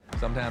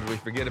Sometimes we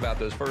forget about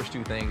those first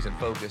two things and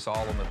focus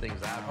all on the things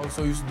out. I was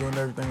so used to doing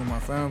everything with my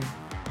family.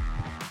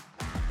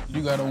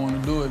 You gotta want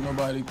to do it.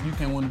 You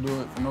can't want to do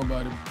it for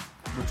nobody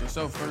but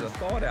yourself first. There's a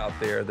thought out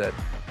there that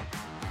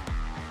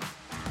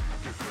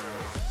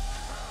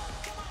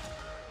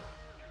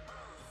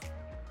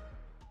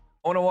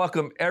I want to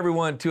welcome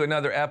everyone to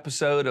another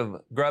episode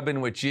of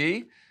Grubbin with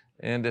G,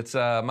 and it's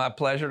my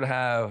pleasure to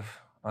have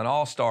an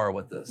all-star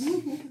with us.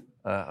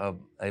 A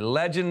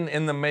legend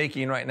in the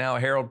making right now.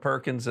 Harold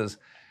Perkins has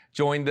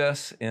joined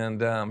us, and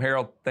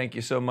Harold, thank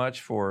you so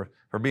much for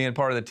being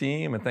part of the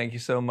team, and thank you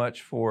so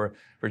much for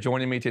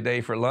joining me today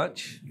for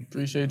lunch.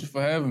 Appreciate you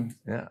for having me.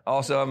 Yeah.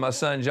 Also, I have my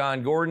son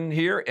John Gordon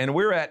here, and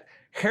we're at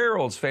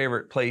Harold's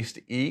favorite place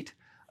to eat.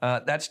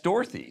 That's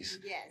Dorothy's.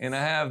 Yes. And I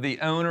have the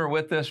owner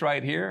with us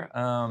right here.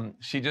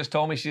 She just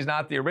told me she's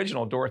not the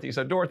original Dorothy.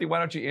 So Dorothy, why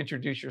don't you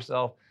introduce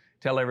yourself?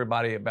 Tell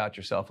everybody about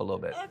yourself a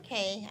little bit.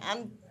 Okay,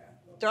 I'm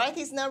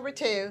Dorothy's number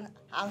 2.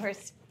 I'm her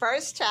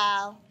first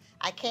child.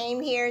 I came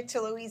here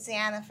to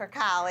Louisiana for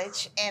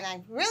college, and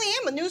I really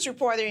am a news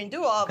reporter and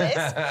do all this.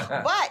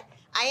 But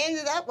I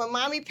ended up, when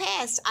Mommy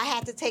passed, I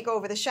had to take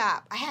over the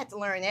shop. I had to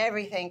learn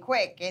everything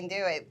quick and do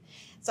it.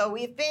 So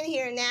we've been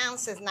here now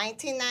since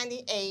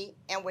 1998,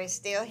 and we're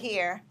still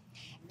here.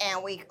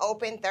 And we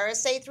open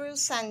Thursday through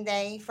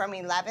Sunday from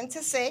 11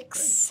 to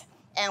 6.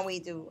 And we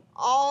do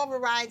all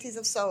varieties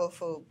of soul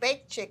food: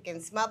 baked chicken,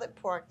 smothered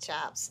pork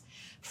chops,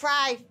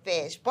 fried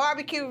fish,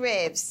 barbecue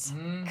ribs,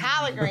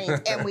 collard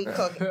greens, and we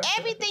cook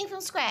everything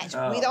from scratch.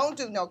 Oh. We don't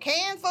do no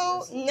canned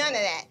food, none of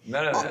that.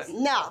 None of that?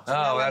 No.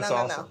 Oh, that's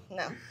awesome.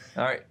 No.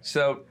 All right.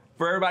 So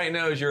for everybody who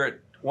knows, you're at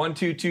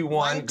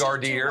 1221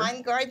 Gardier.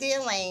 1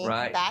 Gardier Lane,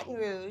 Right. Baton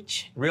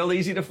Rouge. Real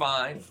easy to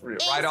find.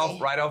 Right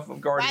off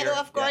of Gardier. Right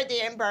off Yeah.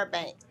 Gardier in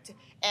Burbank.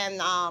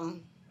 And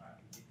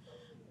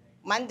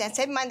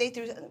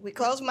we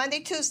close Monday,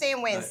 Tuesday,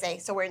 and Wednesday,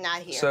 so we're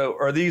not here. So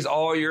are these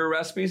all your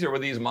recipes, or were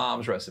these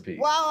mom's recipes?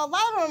 Well, a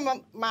lot of them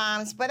are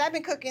mom's, but I've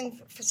been cooking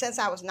since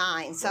I was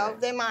 9, so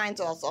they're mine's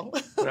also.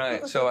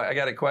 Right. So I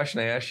got a question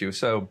to ask you.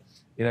 So,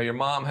 your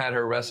mom had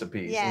her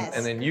recipes, Yes.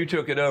 and then you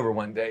took it over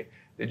one day.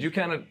 Did you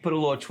kind of put a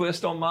little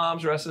twist on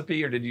mom's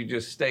recipe, or did you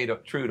just stay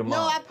true to mom?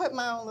 No, I put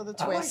my own little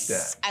I like twist.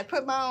 that. I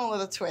put my own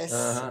little twist.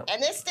 Uh-huh.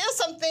 And there's still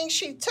some things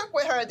she took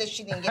with her that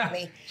she didn't give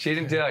me. She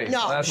didn't tell you.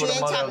 No, That's she what a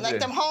didn't mother tell me. will Like do.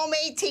 them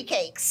homemade tea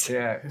cakes.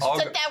 Yeah. She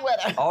took that with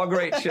her. All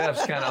great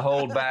chefs kind of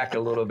hold back a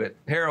little bit.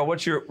 Harold,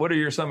 what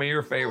are some of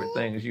your favorite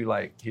things you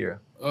like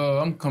here?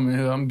 I'm coming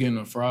here. I'm getting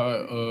a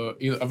fried.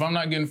 If I'm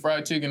not getting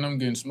fried chicken, I'm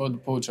getting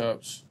smothered pork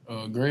chops,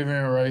 gravy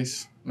and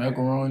rice,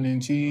 macaroni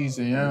and cheese,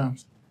 and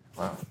yams.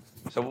 Wow.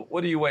 So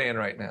what are you weighing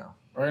right now?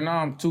 Right now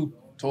I'm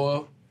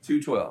 212.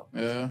 212.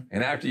 Yeah.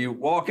 And after you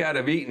walk out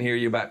of eating here,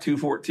 you're about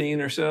 214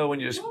 or so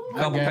when you just a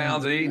couple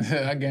pounds of eating?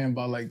 I gained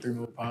about like 3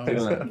 more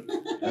pounds.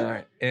 All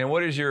right. And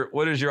what is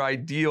your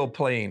ideal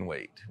playing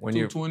weight? When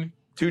 220.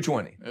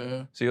 220.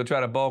 Yeah. So you'll try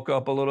to bulk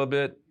up a little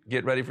bit,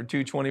 get ready for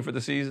 220 for the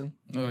season?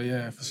 Oh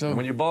yeah, for sure.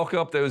 When you bulk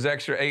up those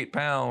extra 8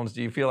 pounds,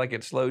 do you feel like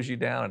it slows you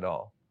down at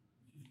all?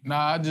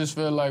 Nah, I just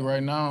feel like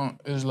right now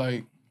it's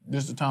like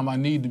this is the time I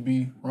need to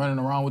be running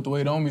around with the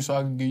weight on me so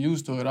I can get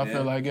used to it. I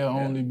feel like it'll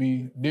only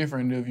be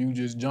different if you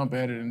just jump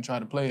at it and try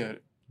to play at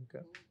it.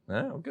 Okay.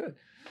 Oh, good.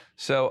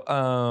 So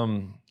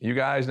you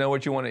guys know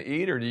what you want to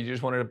eat, or do you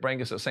just want to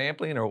bring us a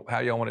sampling, or how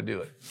y'all want to do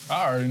it?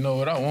 I already know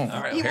what I want.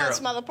 All right, He Harold. wants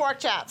smothered pork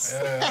chops.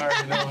 Yeah, I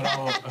already know what I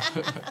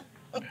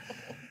want.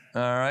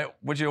 All right.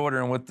 What you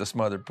ordering with the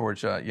smothered pork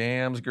chop?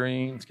 Yams,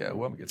 greens? Okay,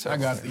 well, let me get I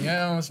got the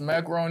yams,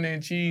 macaroni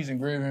and cheese, and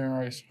gravy and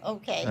rice.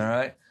 Okay. All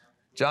right.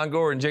 John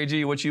Gordon,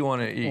 JG, what you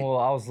want to eat? Well,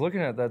 I was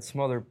looking at that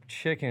smothered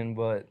chicken,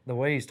 but the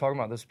way he's talking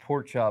about this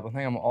pork chop, I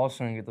think I'm also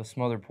going to get the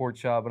smothered pork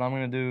chop, but I'm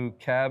going to do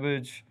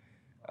cabbage,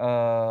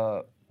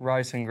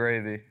 rice, and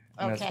gravy.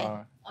 And that's Okay.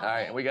 fine. All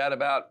right. We got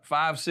about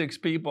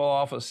 5-6 people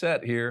off a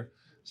set here,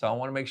 so I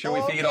want to make sure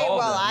we feed Okay, all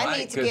well, of them. I right?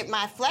 need to 'Cause- get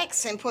my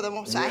flex and put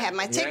them so I have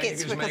my Yeah, you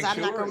tickets just because make I'm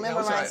not sure. going to No,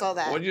 that's memorize right. all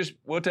that.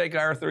 We'll take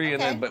our 3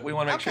 and Okay. then, but we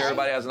want to make sure Okay.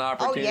 everybody has an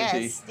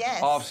opportunity.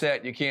 yes.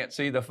 Offset, you can't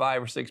see the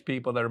 5 or 6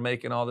 people that are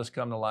making all this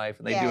come to life,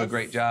 and they do a Yes.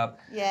 great job.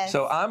 Yes.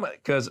 So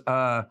because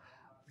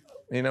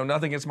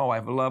nothing against my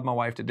wife. I love my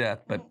wife to death,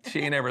 but she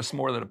ain't ever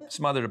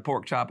smothered a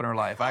pork chop in her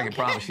life. I can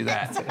promise you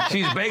that.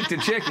 She's baked a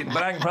chicken,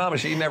 but I can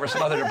promise she never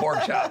smothered a pork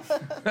chop.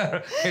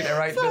 Ain't that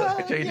right,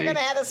 JG? You're going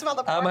to have a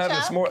smothered pork I'm having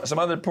chop? some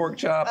other pork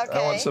chop. I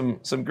Okay.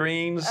 want some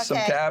greens, some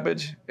Okay.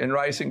 cabbage, and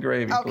rice and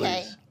gravy, Okay.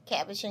 please.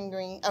 Cabbage and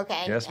green.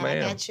 Okay. Yes,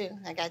 ma'am.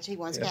 I got you. He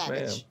wants Yes,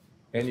 cabbage. ma'am.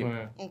 And you,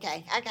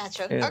 Okay, I got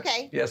you. and-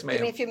 Okay. Yes, ma'am.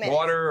 Give me a few minutes.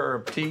 Water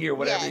or tea or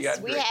whatever you got.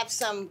 Yes, we drink. have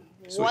some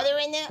water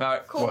in there, All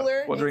right,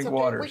 cooler. we'll and drink some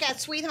water. We got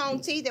sweet home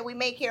tea that we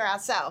make here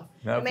ourselves.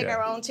 We make Okay.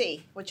 our own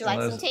tea. Would you Well,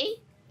 like some that's-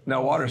 tea?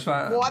 No, water's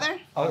fine. Water?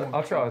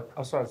 I'll try.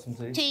 I'll start some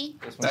tea. Tea?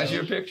 That's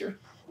your picture?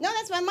 No,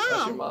 that's my mom.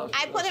 That's your mom's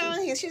I put her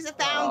on here. She's the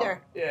founder.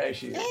 Oh, yeah,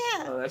 she is.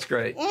 Yeah. Oh, that's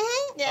great.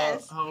 Mm-hmm.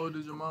 Yes. How old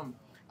is your mom?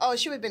 Oh,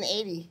 she would have been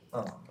 80,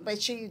 Oh,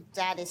 but she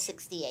died at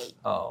 68.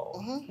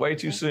 way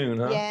too soon,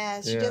 huh?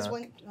 Yeah, she just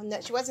went.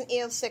 She wasn't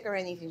ill, sick, or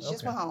anything. She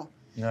just Okay. went home.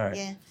 All right.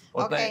 Yeah.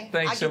 Well, okay.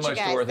 thanks I'll so get you much,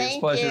 guys. Dorothy. It's a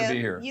Thank pleasure you. to be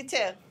here. You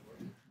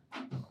too.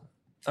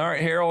 All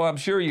right, Harold, I'm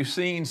sure you've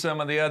seen some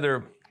of the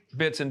other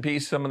bits and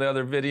pieces, some of the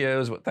other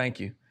videos. Thank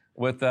you.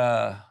 With,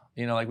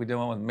 like we did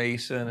one with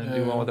Mason and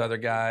do one with other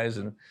guys.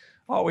 And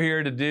all we're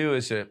here to do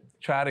is to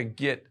try to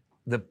get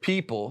the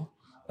people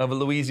of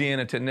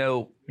Louisiana to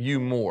know you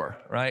more,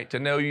 right? To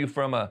know you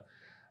from a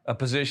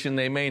position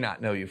they may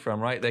not know you from,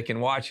 right? They can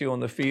watch you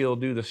on the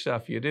field, do the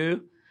stuff you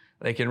do.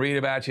 They can read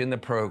about you in the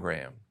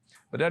program.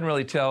 But it doesn't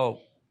really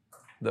tell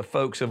the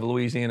folks of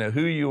Louisiana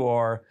who you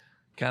are,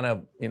 kind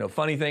of,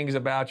 funny things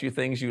about you,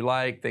 things you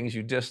like, things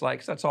you dislike.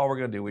 'Cause that's all we're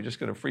going to do. We're just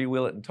going to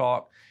freewheel it and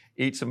talk,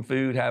 eat some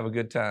food, have a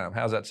good time.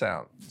 How's that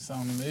sound?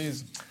 Sound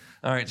amazing.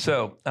 All right,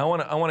 so I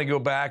want to go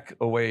back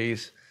a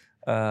ways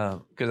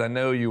because I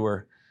know you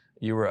were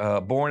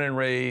born and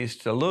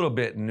raised a little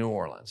bit in New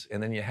Orleans,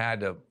 and then you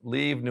had to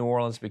leave New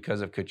Orleans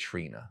because of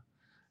Katrina.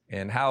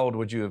 And how old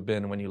would you have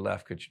been when you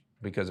left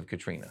because of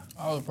Katrina?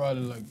 I was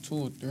probably like 2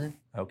 or 3.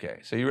 Okay,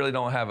 so you really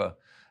don't have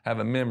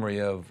a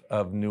memory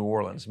of New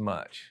Orleans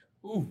much.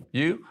 Ooh.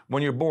 You?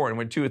 When you're born,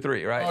 when 2 or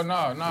 3, right? Oh, no,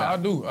 I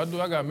do.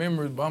 I got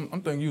memories, but I'm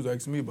thinking you was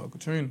asking me about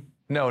Katrina.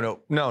 No,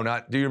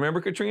 not. Do you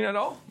remember Katrina at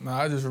all?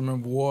 Nah, I just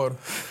remember water.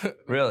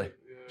 Really?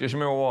 Just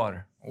remember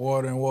water?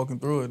 Water and walking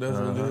through it, that's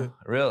what it is.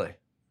 Really?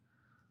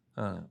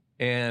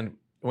 And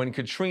when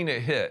Katrina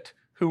hit,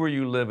 who were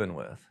you living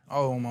with?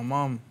 Oh, my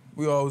mom.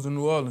 We always in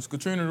New Orleans.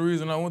 Katrina the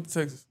reason I went to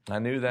Texas. I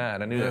knew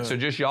that. So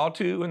just y'all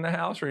two in the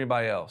house or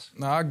anybody else?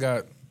 Nah, I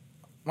got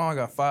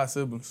 5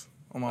 siblings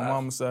on my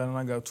mama's side, and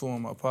I got 2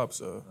 on my pop's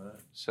side.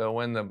 So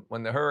when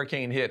the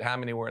hurricane hit, how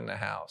many were in the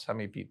house? How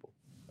many people?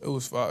 It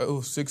was 5. It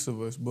was 6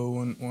 of us. But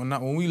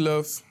when we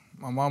left,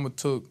 my mama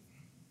took,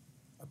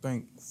 I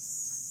think,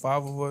 4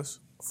 of us,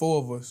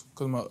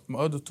 because my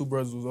other 2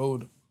 brothers was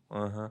older.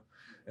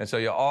 And so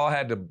you all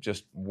had to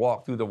just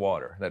walk through the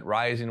water, that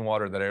rising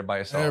water that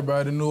everybody saw.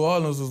 Everybody in New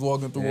Orleans was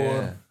walking through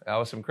water. That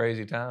was some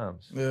crazy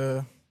times.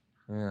 Yeah.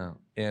 Yeah.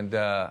 And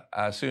I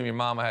assume your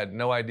mama had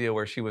no idea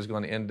where she was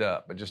going to end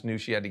up, but just knew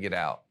she had to get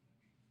out.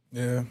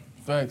 Yeah.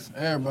 Facts.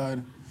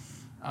 Everybody.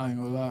 I ain't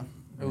gonna lie.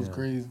 It was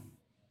crazy.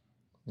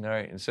 All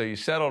right. And so you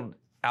settled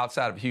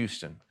outside of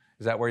Houston.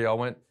 Is that where y'all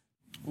went?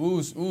 We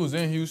was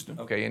in Houston.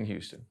 Okay, in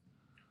Houston.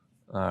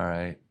 All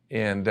right.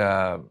 And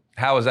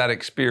how was that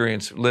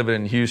experience living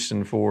in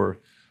Houston for,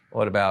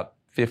 about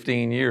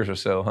 15 years or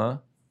so, huh?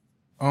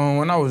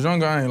 When I was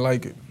younger, I didn't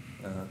like it.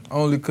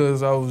 Only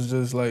because I was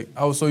just like,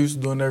 I was so used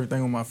to doing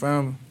everything with my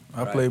family.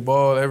 I played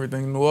ball,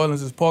 everything. New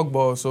Orleans is park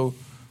ball, so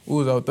we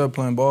was out there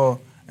playing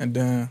ball. And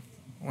then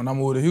when I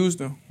moved to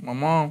Houston, my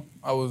mom,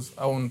 I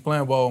wasn't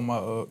playing ball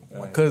with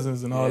my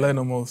cousins and all that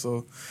no more.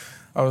 So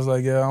I was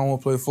like, I don't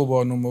want to play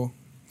football no more.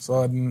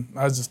 So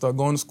I just started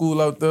going to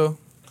school out there.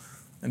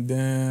 And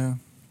then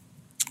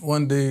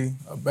one day,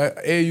 a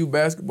AAU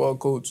basketball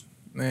coach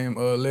named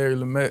Larry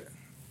Lamette,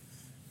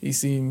 he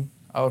seen me.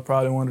 I was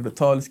probably one of the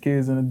tallest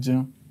kids in the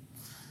gym.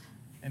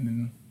 And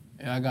then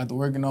I got to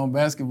working on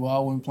basketball. I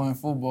wasn't playing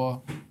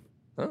football.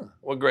 Huh.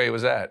 What grade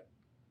was that?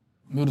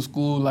 Middle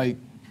school, like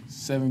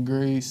 7th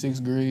grade,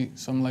 6th grade,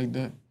 something like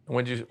that.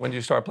 When did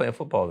you start playing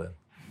football then?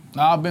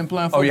 Nah, I've been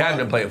playing football. Oh, you hadn't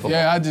been playing football?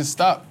 Yeah, I just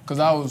stopped because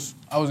I was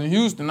in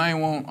Houston.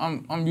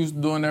 I'm used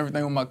to doing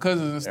everything with my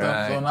cousins and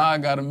stuff. So now I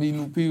got to meet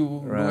new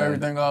people, do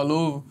everything all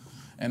over.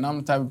 And I'm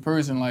the type of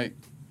person, like,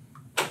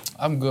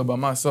 I'm good by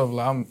myself.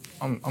 Like,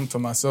 I'm to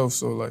myself,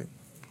 so, like,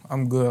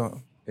 I'm good.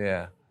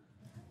 Yeah.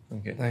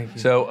 Okay. Thank you.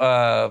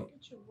 So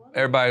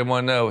everybody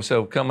want to know,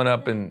 so coming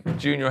up in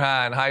junior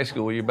high and high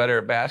school, were you better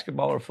at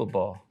basketball or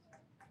football?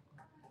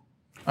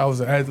 I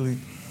was an athlete.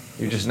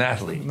 You're just an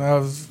athlete? I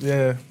was,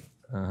 yeah.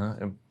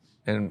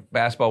 And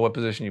basketball, what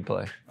position you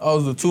play? I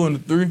was a 2 and a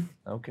 3.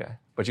 Okay.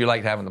 But you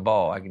liked having the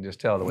ball, I can just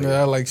tell the way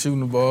I like shooting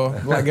the ball,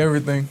 like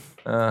everything.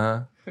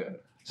 So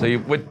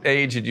what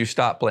age did you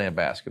stop playing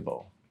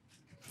basketball?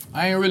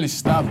 I ain't really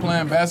stopped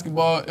playing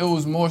basketball. It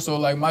was more so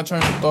like my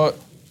train of thought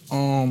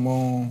on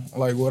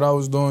like what I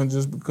was doing,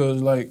 just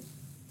because like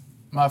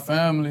my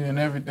family and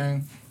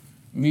everything,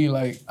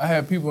 like I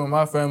had people in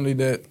my family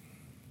that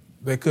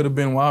could have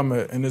been where I'm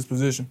at in this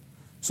position.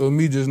 So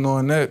me just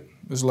knowing that,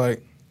 it's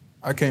like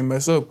I can't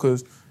mess up,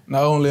 because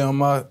not only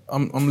am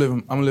I'm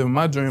living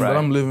my dream, but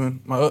I'm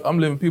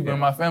living people in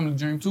my family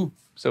dream too.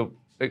 So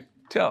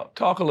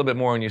talk a little bit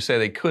more when you say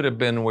they could have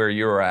been where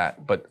you're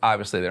at, but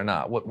obviously they're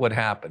not. What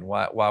happened?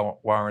 Why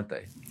aren't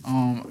they?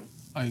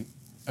 Like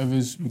if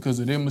it's because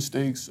of their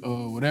mistakes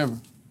or whatever,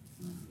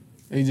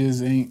 they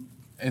just ain't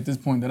at this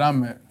point that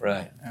I'm at.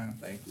 Right. And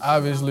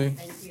obviously,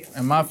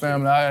 in my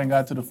family, I ain't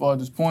got to the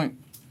farthest point,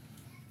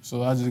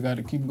 so I just got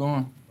to keep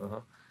going.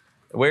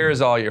 Where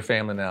is all your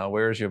family now?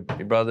 Where's your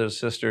brothers,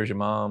 sisters, your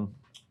mom?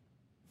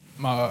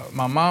 My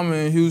mama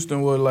in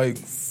Houston with like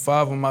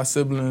 5 of my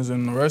siblings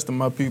and the rest of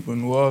my people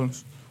in New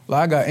Orleans.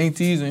 Like I got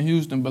aunties in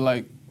Houston, but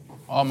like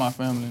all my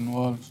family in New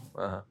Orleans.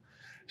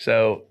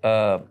 So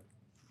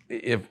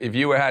if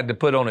you had to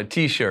put on a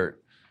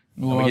T-shirt,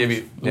 I'm gonna give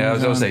you. I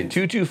was gonna say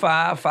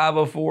 225,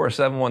 504, or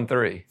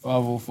 713.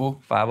 504.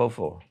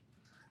 504.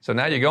 So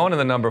now you're going to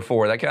the number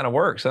 4. That kind of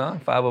works, huh?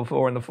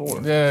 504 and the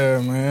 4.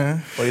 Yeah, man.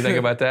 What do you think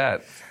about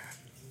that?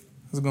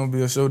 It's gonna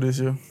be a show this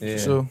year. Yeah.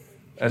 For sure.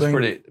 That's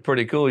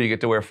pretty cool. You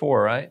get to wear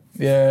 4, right?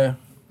 Yeah,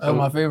 that's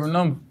my favorite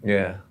number.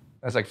 Yeah.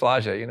 That's like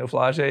Flage. You know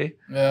Flage?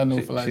 Yeah, I know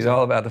Flage. She's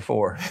all about the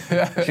 4.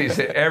 She's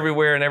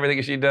everywhere and everything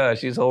she does.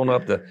 She's holding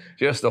up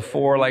just the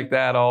 4 like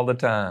that all the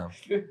time.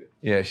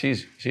 Yeah,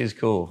 she's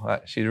cool.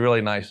 She's a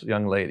really nice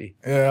young lady.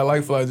 Yeah, I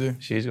like Flage.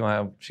 She's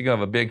gonna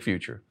have a big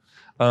future.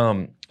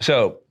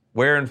 So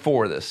wearing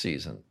 4 this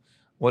season,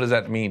 what does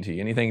that mean to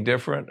you? Anything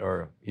different,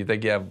 or you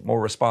think you have more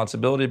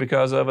responsibility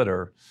because of it,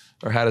 or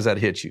how does that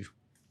hit you?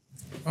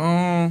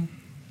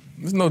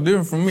 It's no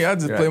different from me. I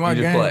just play my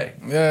game. You just play.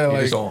 Yeah, you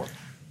like just on.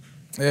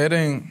 Yeah,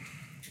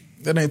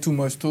 that ain't too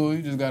much to it.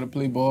 You just gotta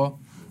play ball.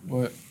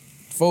 But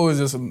 4 is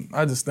just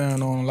I just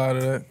stand on a lot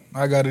of that.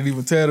 I got it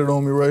even tatted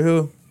on me right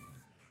here.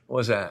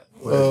 What's that?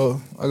 I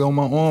got on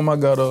my arm. I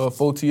got a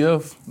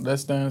 4TF. That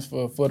stands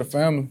for the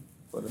family.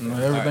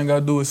 Everything I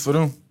do is for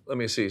them. Let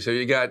me see. So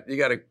you got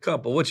a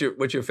couple. What's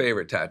your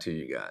favorite tattoo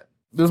you got?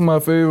 This is my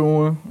favorite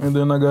one, and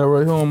then I got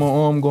right here on my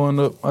arm going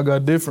up. I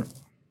got different.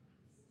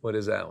 What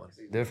is that one?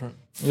 Different.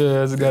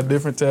 Yeah, I just got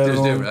different tattoos.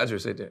 Just different. That's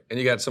what I said. And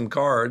you got some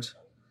cards.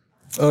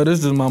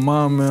 This is my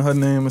mom, man. Her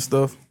name and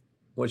stuff.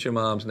 What's your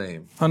mom's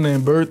name? Her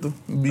name Bertha.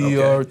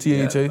 Bertha.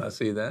 Yeah, I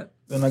see that.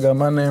 Then I got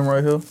my name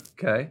right here.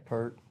 Okay.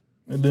 Perk.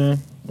 And then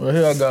right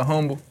here I got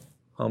Humble.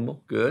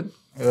 Humble. Good.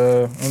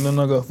 And then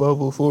I got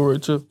 504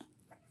 right here.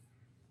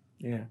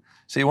 Yeah.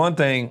 See, one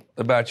thing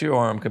about your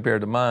arm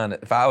compared to mine,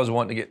 if I was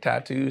wanting to get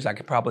tattoos, I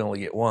could probably only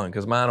get one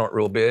because mine aren't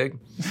real big,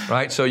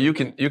 right? So you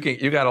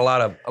got a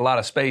lot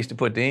of space to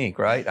put the ink,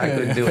 right? I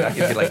couldn't do it. I could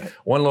get like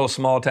one little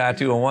small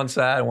tattoo on one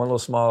side and one little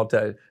small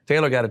tattoo.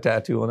 Taylor got a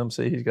tattoo on him.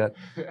 See, he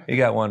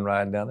got one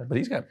riding down there.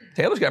 But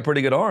Taylor's got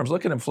pretty good arms.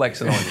 Look at him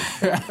flexing on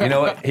you. You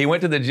know what? He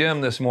went to the gym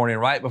this morning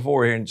right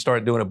before here and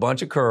started doing a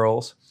bunch of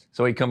curls.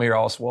 So he come here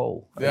all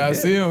swole. Yeah, I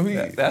see him.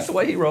 That's the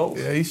way he rolls.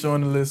 Yeah, he's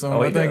showing the list on.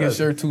 I think does. his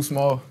shirt too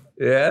small.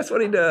 Yeah, that's what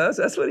he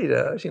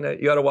does. You know,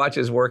 you got to watch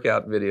his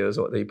workout videos,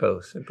 what he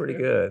posts. They're pretty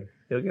good.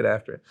 He'll get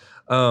after it.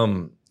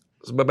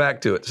 But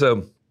back to it.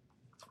 So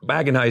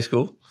back in high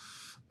school,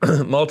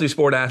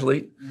 multi-sport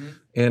athlete. Mm-hmm.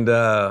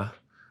 And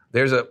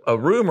there's a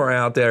rumor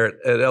out there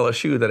at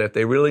LSU that if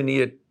they really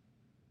need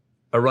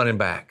a running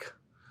back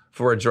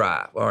for a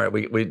drive, all right,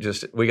 we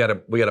got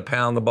to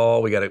pound the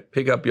ball. We got to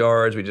pick up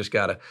yards. We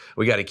got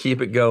to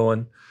keep it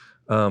going.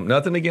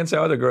 Nothing against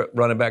our other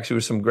running backs who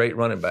were some great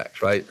running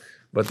backs, right?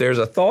 But there's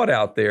a thought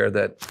out there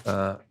that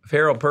if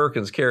Harold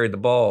Perkins carried the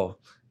ball,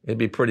 it'd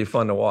be pretty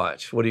fun to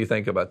watch. What do you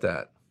think about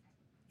that?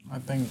 I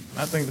think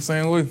the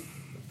same way.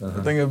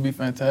 I think it'd be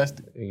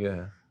fantastic.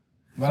 Yeah.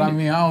 But I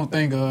mean, I don't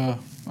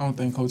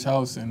think Coach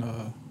House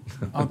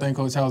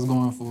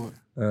going for it.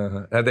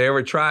 Have they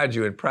ever tried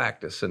you in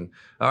practice? And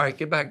all right,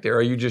 get back there.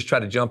 Or you just try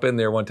to jump in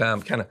there one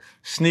time, kind of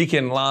sneak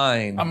in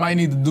line? I might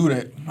need to do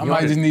that. I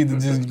might just need to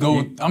just go.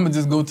 I'm gonna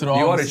just go to the.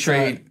 You ought to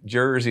trade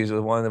jerseys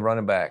with one of the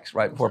running backs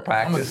right before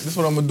practice. That's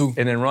what I'm gonna do.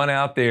 And then run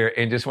out there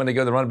and just when they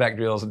go to the running back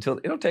drills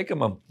it'll take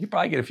them you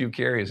probably get a few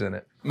carries in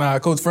it. Nah,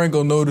 Coach Frank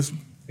gonna notice.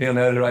 He'll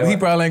notice, right? He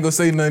probably ain't gonna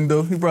say nothing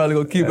though. He probably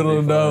gonna keep it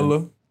on the down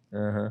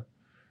low.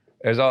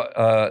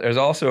 There's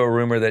also a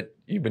rumor that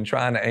you've been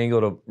trying to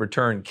angle to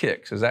return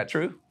kicks. Is that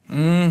true?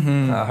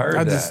 Mm-hmm. I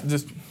heard that.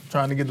 Just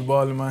trying to get the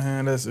ball in my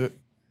hand. That's it.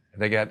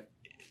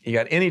 You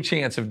got any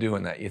chance of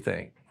doing that? You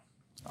think?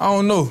 I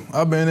don't know.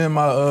 I've been in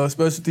my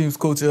special teams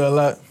coach here a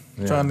lot,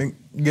 trying to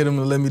get him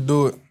to let me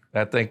do it.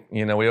 I think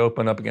we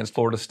open up against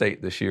Florida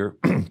State this year.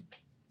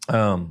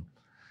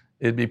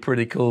 It'd be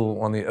pretty cool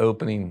on the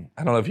opening.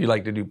 I don't know if you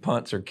like to do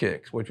punts or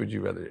kicks. Which would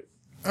you rather do? It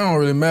don't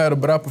really matter,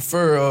 but I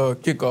prefer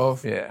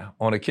kickoff. Yeah,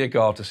 on a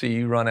kickoff to see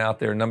you run out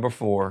there, number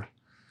 4,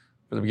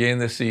 for the beginning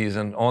of the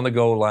season, on the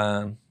goal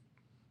line,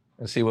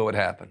 and see what would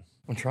happen.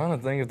 I'm trying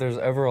to think if there's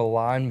ever a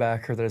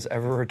linebacker that has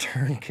ever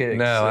returned kicks.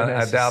 No,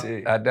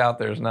 I doubt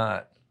there's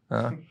not.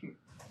 Huh?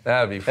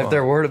 That would be fun. If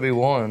there were to be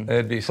one,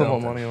 it'd be something.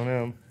 Put my money on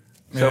him.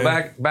 So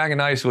back in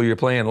high school, you're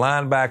playing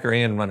linebacker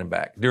and running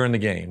back during the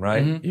game,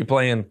 right? Mm-hmm. You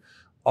playing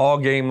all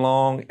game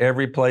long,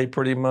 every play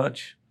pretty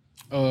much?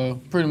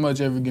 Pretty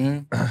much every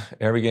game.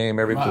 Every game,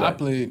 every play. I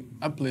played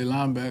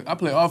linebacker. I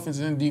played offense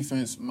and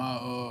defense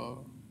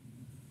throughout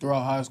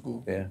high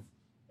school. Yeah.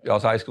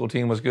 Y'all's high school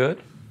team was good?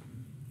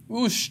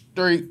 We was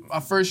straight.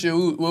 My first year,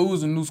 it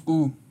was a new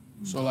school.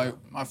 So, like,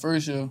 my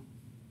first year,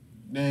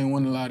 they didn't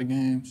win a lot of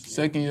games.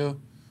 Second year,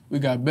 we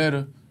got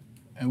better,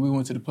 and we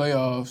went to the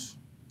playoffs.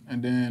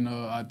 And then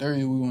our third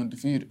year, we went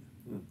undefeated.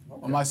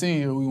 Okay. My senior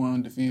year, we went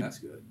undefeated. That's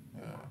good.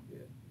 Yeah.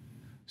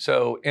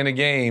 So, in a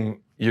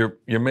game, you're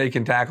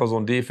making tackles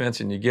on defense,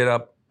 and you get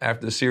up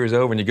after the series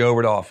over, and you go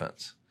over to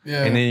offense.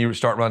 Yeah. And then you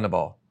start running the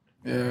ball.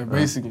 Yeah,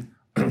 basically.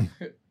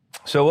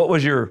 So, what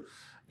was your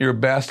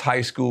best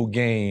high school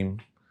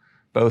game,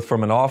 both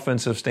from an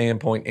offensive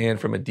standpoint and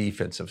from a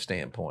defensive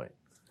standpoint?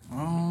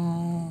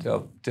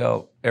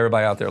 Tell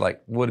everybody out there,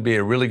 like, would it be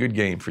a really good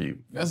game for you?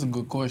 That's a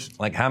good question.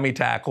 Like, how many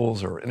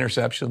tackles or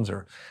interceptions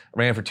or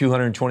ran for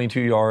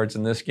 222 yards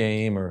in this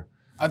game? Or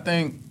I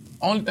think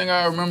only thing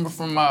I remember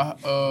from my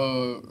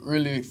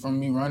really from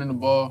me running the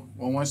ball,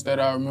 one stat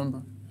I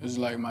remember is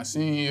like my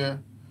senior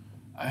year,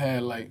 I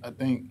had like I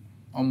think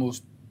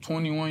almost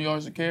 21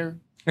 yards a carry.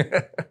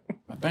 I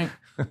think.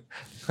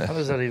 How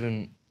does that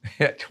even?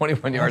 Yeah,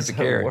 21 yards a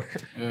carry.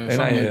 Yeah,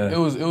 And it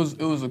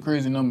was a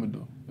crazy number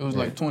though. It was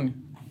like 20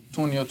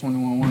 or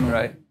 21. One number.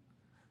 Right.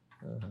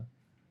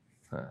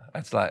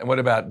 That's like. What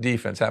about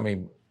defense? How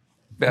many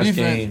best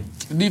game?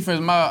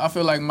 Defense. I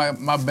feel like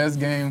my best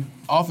game,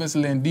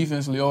 offensively and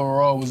defensively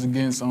overall, was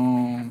against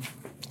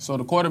So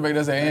the quarterback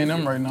that's at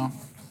A&M right now.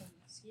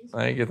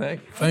 Thank you.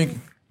 Thank you.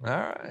 All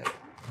right.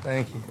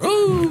 Thank you.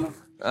 Ooh.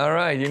 All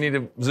right. You need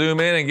to zoom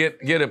in and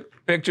get a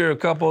picture of a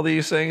couple of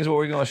these things. What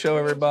we're going to show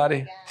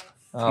everybody.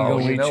 Oh,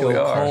 you know we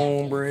are.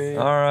 Cornbread.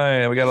 All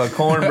right. We got a little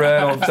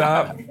cornbread on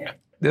top.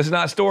 This is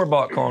not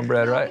store-bought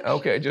cornbread, right?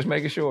 Okay. Just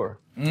making sure.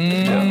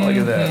 Yeah, look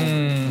at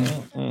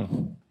that.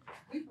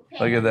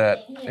 Look at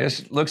that.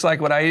 This looks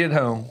like what I eat at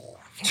home.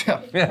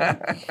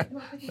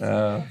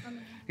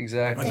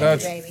 Exactly.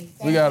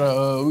 We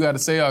gotta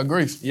say our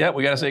grace. Yep,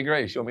 we got to say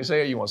grace. You want me to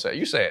say it? You want to say it?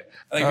 You say it.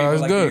 I think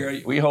it's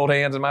good. We hold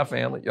hands in my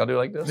family. Y'all do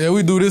like this? Yeah,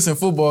 we do this in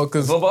football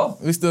because Football?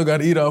 we still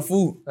gotta eat our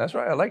food. That's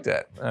right. I like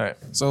that. All right.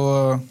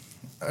 So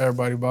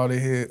everybody bow their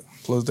head,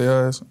 close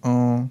their eyes.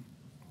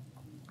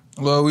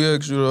 Lord, we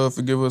ask you to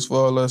forgive us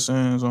for all our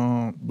sins.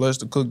 Bless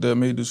the cook that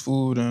made this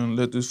food and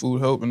let this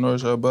food help and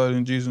nourish our body.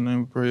 In Jesus'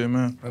 name we pray,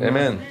 amen.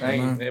 Amen.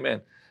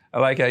 Amen. I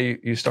like how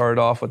you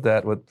started off with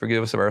that, with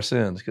forgive us of our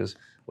sins, because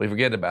we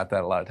forget about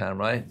that a lot of time,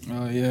 right?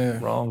 Yeah.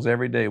 Wrongs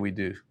every day we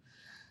do.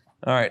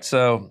 All right,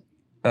 so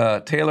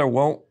Taylor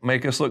won't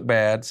make us look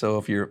bad, so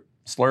if you're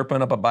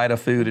slurping up a bite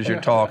of food as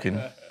you're talking,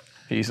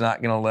 he's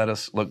not going to let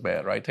us look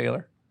bad, right,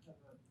 Taylor?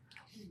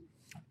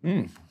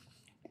 Yeah,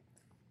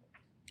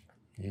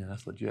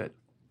 that's legit.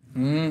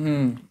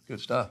 Mm-hmm.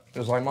 Good stuff.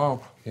 Just like Mom.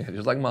 Yeah,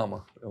 just like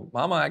Mama.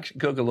 Mama actually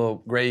cook a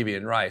little gravy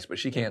and rice, but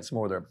she can't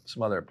smother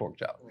a pork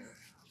chop.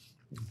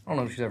 I don't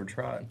know if she's ever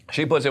tried.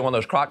 She puts it in one of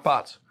those crock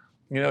pots.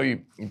 You know,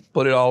 you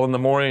put it all in the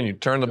morning, you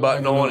turn the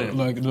button on, and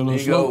like the little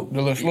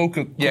slow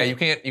cook. Yeah, you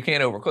can't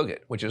overcook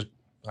it, which is,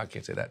 I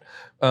can't say that.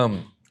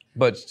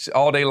 But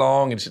all day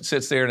long, and it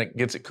sits there and it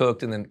gets it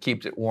cooked and then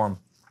keeps it warm.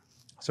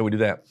 So we do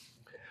that.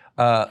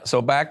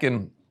 So back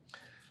in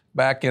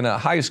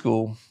high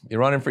school, you're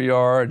running for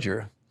yards,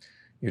 you're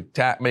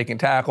making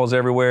tackles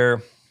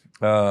everywhere.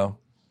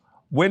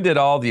 When did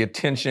all the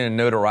attention and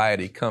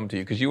notoriety come to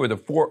you? Because you were the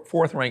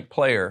fourth-ranked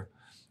player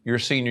your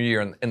senior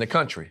year in the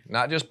country,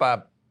 not just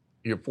by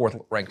your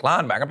fourth-ranked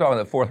linebacker. I'm talking about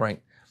the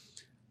fourth-ranked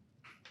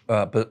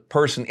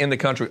person in the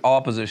country, all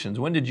positions.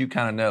 When did you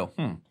kind of know?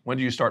 When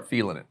did you start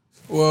feeling it?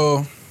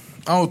 Well,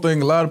 I don't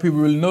think a lot of people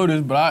really know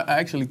this, but I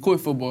actually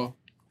quit football.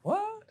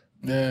 What?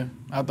 Yeah,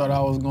 I thought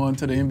I was going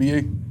to the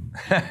NBA.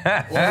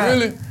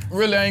 Well,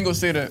 really, I ain't gonna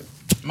say that.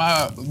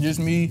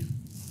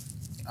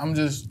 I'm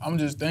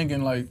just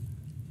thinking like,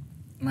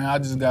 man, I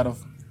just gotta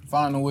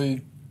find a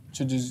way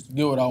to just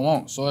get what I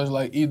want. So it's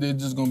like either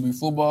it's just gonna be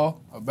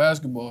football or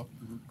basketball.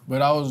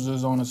 But I was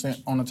just on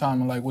the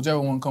time of like whichever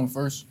one come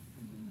first.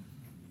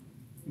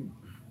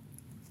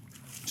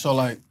 So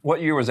like,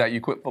 what year was that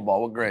you quit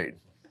football? What grade?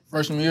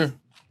 Freshman year.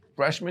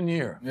 Freshman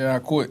year. Yeah, I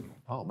quit.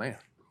 Oh man.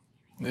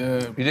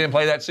 Yeah. You didn't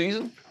play that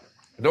season?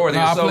 Dorothy,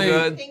 No, you're I so played.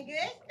 good.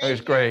 Good?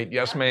 It's great.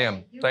 Yes,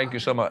 ma'am. Thank you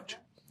so much.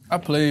 I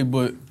played,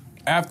 but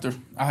after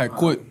I had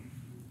quit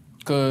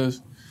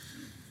because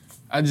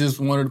I just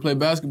wanted to play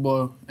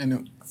basketball.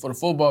 And for the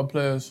football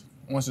players,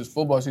 once it's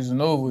football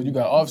season over, you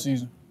got off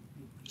season.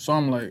 So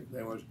I'm like,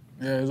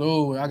 yeah, it's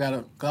over.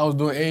 Cause I was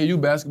doing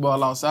AAU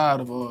basketball outside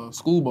of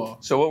school ball.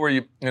 So what were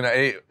you in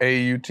an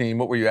AAU team?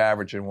 What were you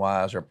averaging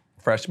wise or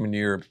freshman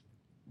year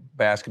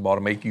basketball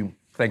to make you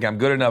think I'm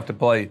good enough to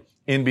play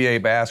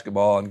NBA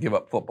basketball and give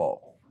up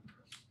football?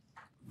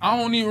 I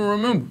don't even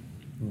remember.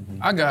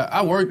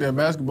 I worked at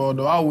basketball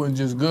though. I wasn't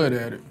just good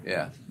at it.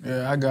 Yeah.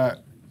 Yeah,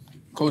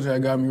 Coach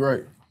had got me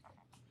right.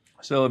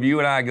 So if you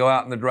and I go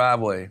out in the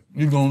driveway,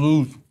 You gonna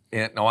lose.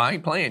 no, I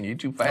ain't playing. You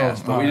too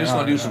fast. But we're just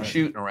gonna do some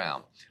shooting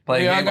around.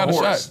 Play a I game got of a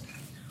horse. shot.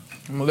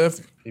 I'm a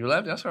lefty. You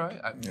left? That's all right.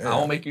 I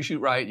won't make you shoot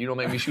right. You don't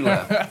make me shoot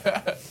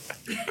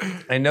left.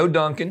 And no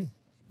dunking.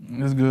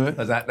 It's good.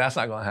 That's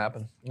not going to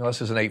happen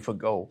unless it's an 8-foot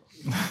goal.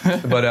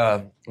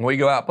 But when we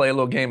go out and play a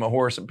little game of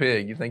horse and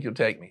pig, you think you'll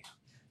take me?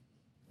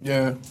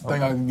 Yeah, I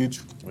think I can get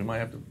you. We might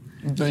have to.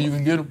 You think you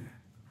can get him?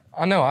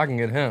 I know I can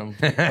get him,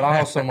 but I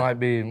also might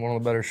be one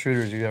of the better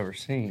shooters you've ever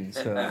seen.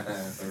 So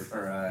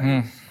All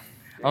right.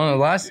 I don't know.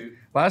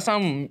 Last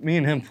time me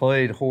and him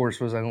played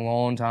horse was a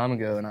long time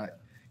ago, and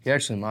he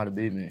actually might have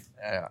beat me.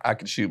 I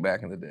could shoot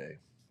back in the day,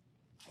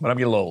 but I'm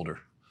getting a little older.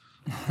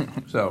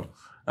 So,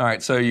 all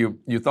right. So you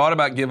thought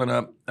about giving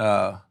up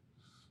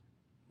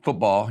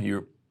football.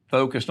 You're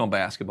focused on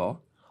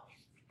basketball.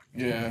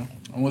 Yeah,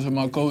 I went to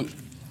my coach.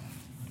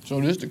 So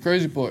this is the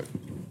crazy part.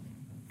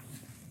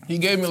 He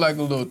gave me like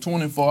a little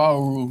 24-hour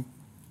rule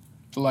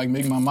to like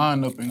make my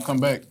mind up and come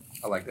back.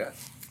 I like that.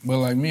 But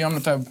like me, I'm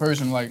the type of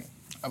person like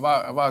if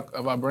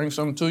I bring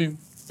something to you,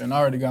 then I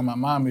already got my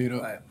mind made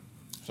up. Right.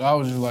 So I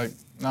was just like,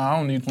 nah, I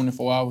don't need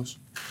 24 hours.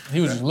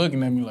 He was just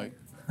looking at me like,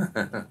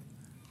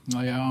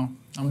 yeah,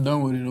 I'm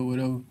done with it or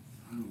whatever.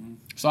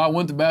 So I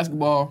went to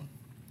basketball.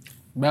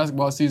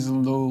 Basketball season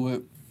was over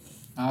with.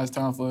 now it's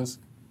time for us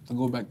to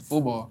go back to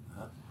football.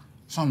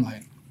 So I'm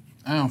like,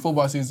 damn,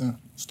 football season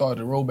started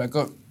to roll back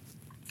up.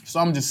 So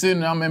I'm just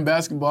sitting there, I'm in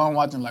basketball, I'm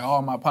watching like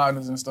all my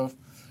partners and stuff.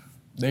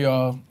 They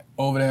are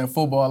over there in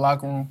football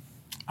locker room.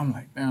 I'm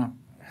like, damn.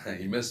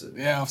 You miss it.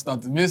 Yeah, I'm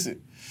starting to miss it.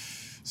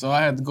 So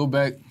I had to go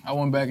back. I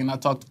went back and I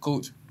talked to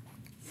coach.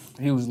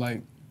 He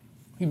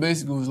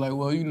basically was like,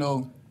 well,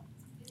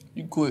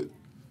 you quit.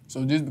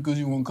 So just because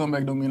you won't come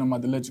back don't mean I'm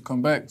about to let you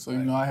come back. So,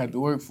 I had to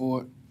work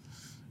for it.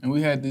 And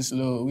we had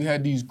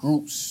these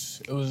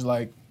groups. It was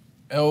like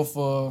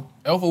Alpha.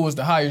 Alpha was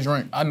the highest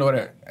rank. I know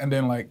that. And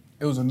then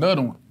it was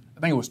another one. I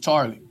think it was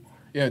Charlie.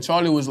 Yeah,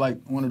 Charlie was like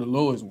one of the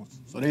lowest ones.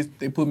 So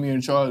they put me in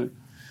Charlie.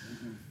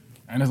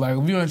 And it's like,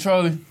 if you're in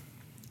Charlie,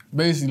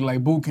 basically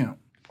like boot camp.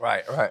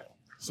 Right.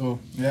 So,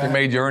 yeah. It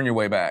made you earn your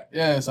way back.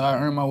 Yeah, so I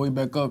earned my way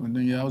back up, and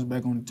then, I was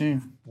back on the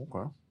team.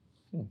 Okay.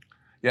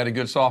 You had a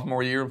good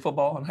sophomore year in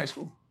football in high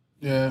school?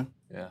 Yeah.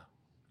 Yeah.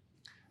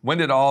 When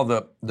did all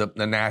the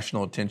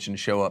national attention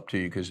show up to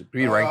you? Because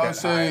we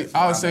ranked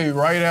I would say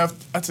right after,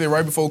 I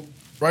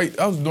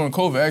was during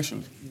COVID,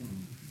 actually.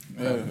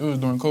 Yeah, it was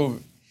during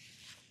COVID.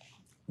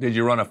 Did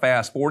you run a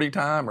fast 40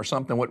 time or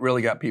something? What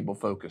really got people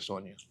focused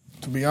on you?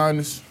 To be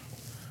honest,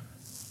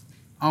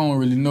 I don't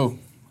really know.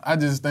 I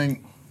just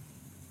think,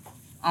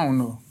 I don't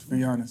know, to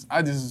be honest.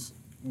 I just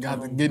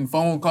got to getting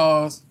phone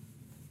calls.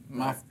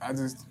 I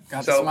just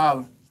got to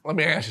smiling. Let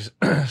me ask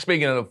you,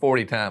 speaking of the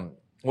 40 time,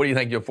 what do you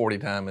think your 40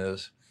 time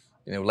is?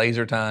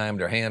 Laser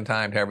timed or hand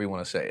timed, however you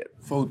want to say it.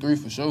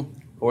 4.3 for sure.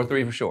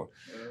 4.3 for sure.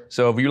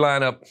 So if you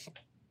line up,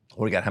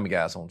 what do you got? How many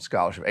guys on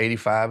scholarship?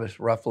 85 is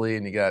roughly,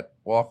 and you got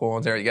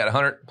walk-ons there. You got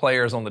 100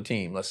 players on the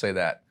team, let's say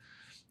that.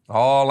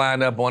 All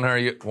lined up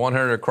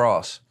 100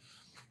 across.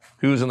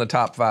 Who's in the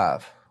top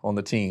 5 on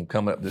the team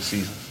coming up this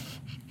season?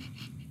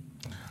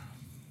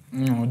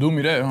 Do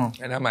me that, huh?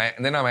 And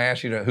then I'm going to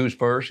ask you who's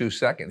first, who's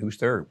second, who's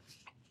third.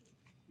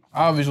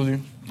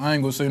 Obviously, I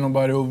ain't going to say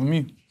nobody over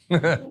me.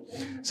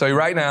 So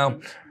right now,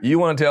 you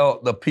want to tell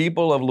the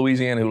people of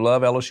Louisiana who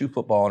love LSU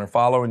football and are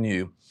following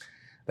you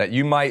that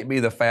you might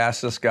be the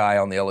fastest guy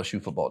on the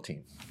LSU football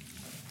team.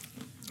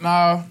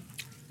 Nah,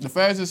 the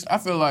fastest, I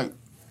feel like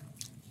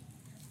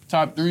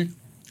top 3.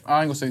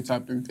 I ain't going to say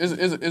top 3.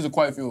 It's a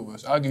quite a few of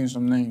us. I'll give you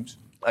some names.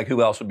 Like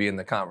who else would be in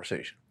the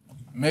conversation?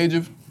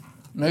 Major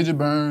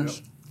Burns,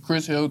 yep.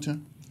 Chris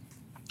Hilton,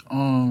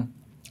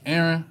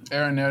 Aaron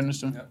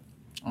Anderson. Yep.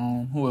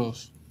 Who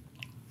else?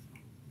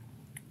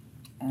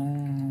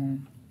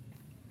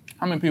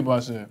 How many people I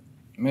said?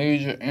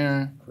 Major,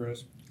 Aaron,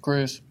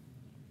 Chris.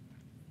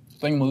 I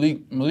think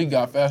Malik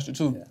got faster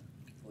too. Yeah.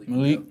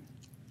 Malik.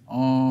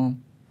 I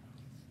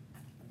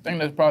think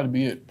that's probably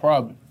be it.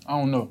 Probably. I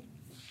don't know.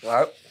 All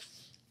right.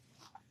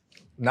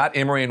 Not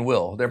Emory and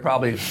Will. They're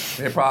probably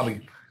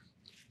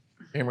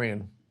Emory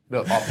and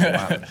Will.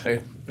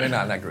 They're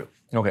not in that group.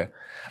 Okay.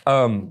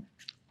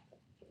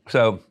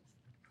 So,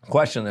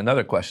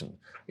 another question.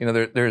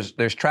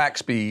 There's track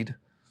speed,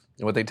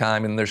 what they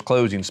time, and there's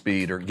closing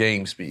speed or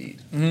game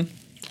speed. Mm-hmm.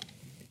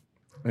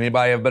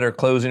 Anybody have better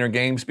closing or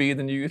game speed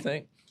than you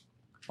think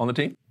on the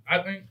team? I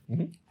think.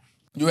 Mm-hmm.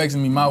 You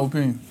asking me my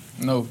opinion?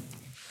 No.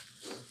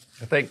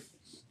 I think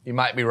you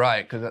might be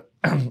right because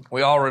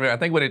we all remember. I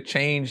think what it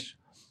changed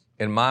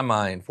in my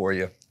mind for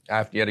you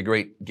after you had a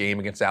great game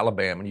against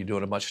Alabama and you're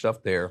doing a bunch of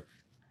stuff there.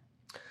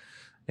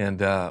 And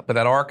but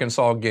that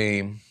Arkansas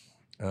game,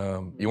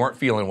 you weren't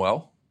feeling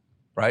well,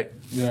 right?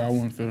 Yeah, I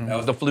wasn't feeling well. That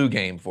was the flu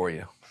game for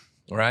you,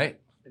 right?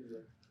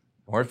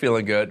 Weren't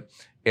feeling good.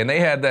 And they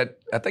had that,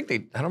 I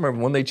don't remember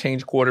when they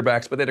changed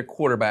quarterbacks, but they had a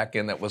quarterback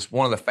in that was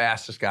one of the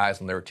fastest guys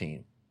on their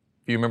team.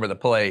 If you remember the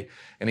play,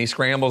 and he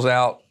scrambles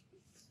out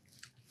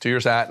to your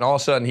side, and all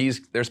of a sudden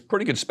there's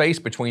pretty good space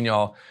between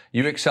y'all.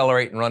 You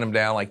accelerate and run him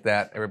down like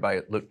that.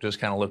 Everybody just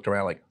kind of looked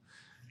around like,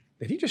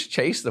 did he just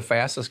chase the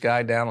fastest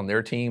guy down on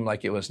their team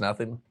like it was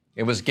nothing?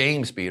 It was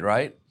game speed,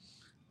 right?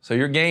 So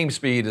your game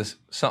speed is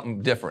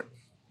something different.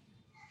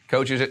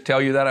 Coaches tell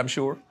you that, I'm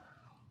sure?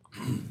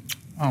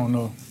 I don't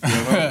know.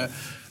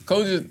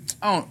 Coaches,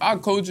 our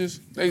coaches,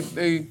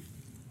 they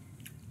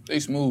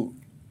smooth.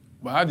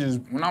 But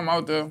when I'm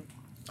out there,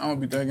 I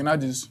don't be thinking, I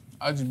just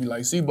be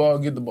like, see ball,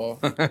 get the ball.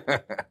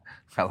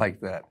 I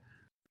like that.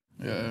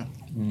 Yeah.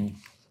 Mm-hmm.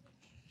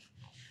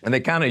 And they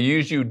kind of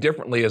use you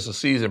differently as the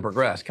season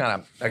progressed.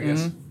 Kind of, I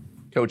guess,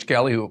 Coach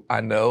Kelly, who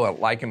I know, I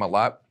like him a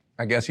lot,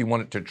 I guess he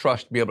wanted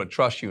to be able to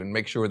trust you and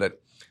make sure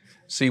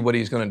see what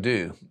he's going to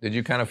do. Did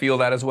you kind of feel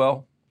that as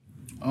well?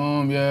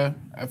 Yeah.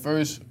 At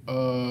first,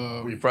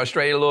 were you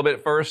frustrated a little bit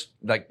at first?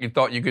 Like you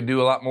thought you could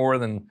do a lot more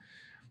than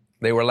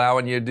they were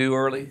allowing you to do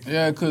early?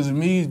 Yeah, because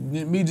me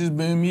just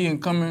being me and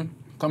coming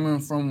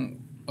from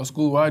a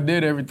school where I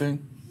did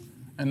everything,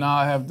 and now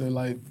I have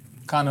to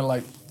kind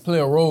of play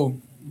a role.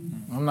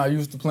 I'm not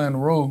used to playing a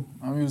role.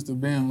 I'm used to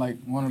being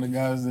one of the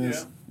guys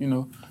that's,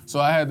 So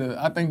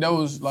I think that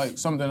was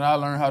something I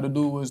learned how to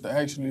do was to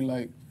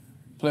actually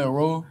play a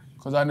role,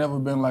 because I never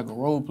been a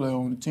role player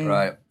on the team.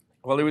 Right.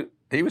 Well,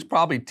 he was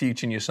probably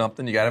teaching you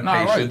something. You got to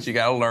have patience. Right. You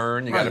got to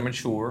learn. You got to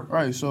mature.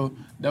 Right. So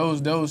that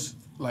was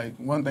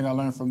one thing I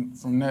learned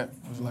from that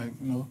was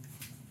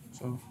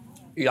So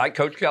You like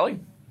Coach Kelly?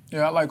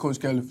 yeah, I like Coach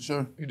Kelly for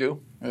sure. You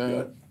do? Yeah.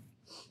 Good.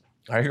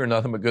 I hear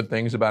nothing but good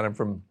things about him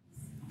from.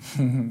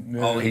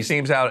 Yeah. He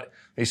seems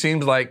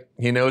like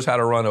he knows how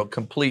to run a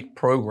complete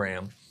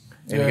program,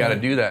 and you got to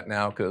do that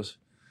now because,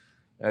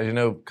 as you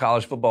know,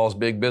 college football is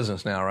big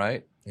business now,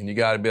 right? And you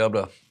got to be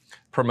able to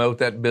promote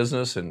that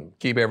business and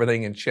keep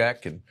everything in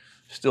check and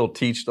still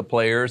teach the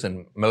players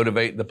and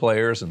motivate the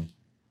players, and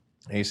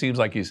he seems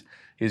like he's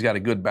got a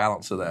good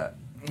balance of that.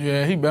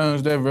 Yeah, he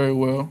balanced that very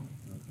well.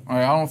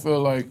 I don't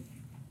feel like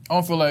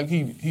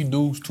he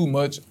does too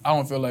much. I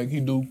don't feel like he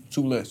do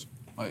too less.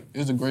 Like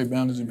it's a great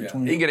balance in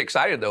between. He can get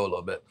excited though a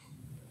little bit.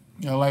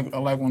 Yeah, I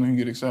like when he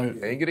get excited.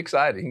 Yeah, he can get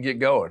excited. He can get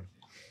going.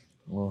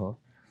 Who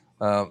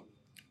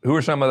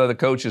are some of the other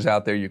coaches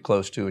out there you're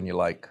close to and you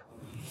like?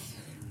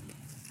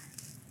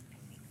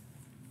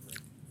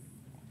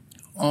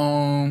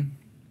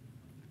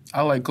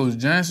 I like Coach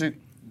Jancic.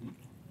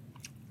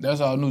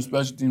 That's our new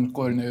special teams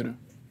coordinator.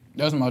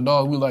 That's my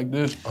dog. We like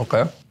this.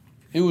 Okay.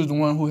 He was the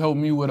one who helped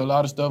me with a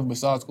lot of stuff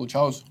besides Coach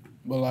House.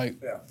 But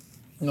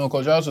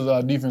Coach House is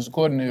our defensive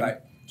coordinator, Right.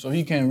 so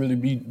he can't really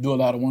do a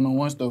lot of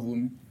one-on-one stuff with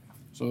me.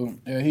 So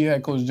yeah, he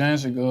had Coach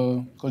Jancic.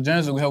 Coach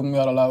Jancic helped me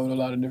out a lot with a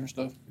lot of different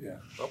stuff. Yeah.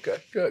 Okay.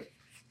 Good.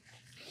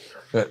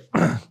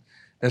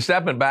 And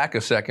stepping back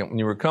a second, when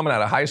you were coming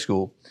out of high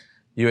school,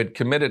 you had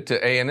committed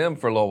to A&M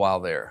for a little while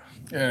there.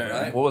 Yeah.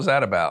 Right? What was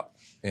that about?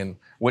 And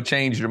what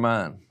changed your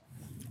mind?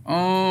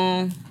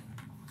 And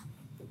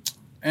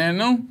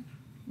them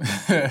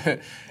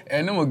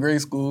a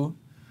great school.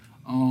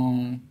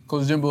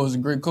 Coach Jimbo is a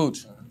great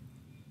coach.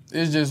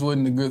 It just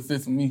wasn't a good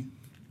fit for me.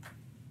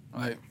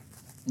 Like,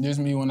 just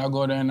me when I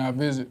go there and I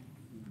visit.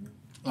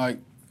 Like,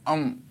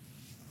 I'm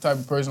the type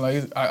of person,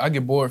 like, I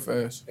get bored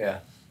fast. Yeah.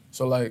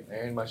 So, like,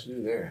 There ain't much to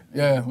do there.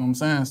 yeah, what I'm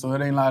saying. So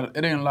it ain't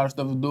a lot of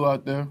stuff to do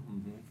out there.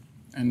 Mm-hmm.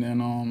 And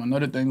then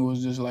another thing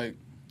was just, like,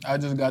 I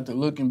just got to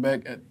looking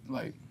back at,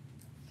 like,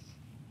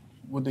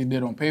 what they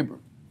did on paper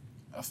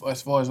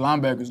as far as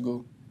linebackers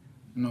go.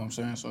 You know what I'm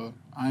saying? So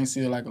I ain't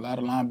see like a lot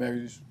of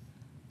linebackers.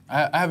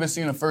 I haven't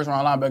seen a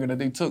first-round linebacker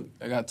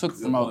that got took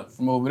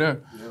from over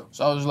there. Yeah.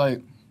 So I was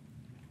like,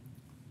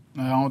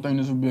 I don't think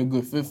this would be a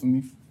good fit for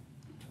me.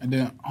 And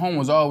then home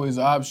was always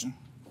an option.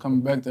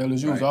 Coming back to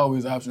LSU was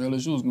always an option.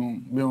 LSU was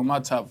going to be on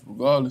my top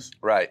regardless.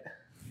 Right.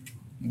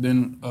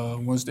 Then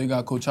once they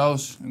got Coach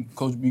House and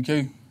Coach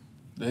BK,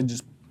 they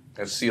just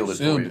That sealed it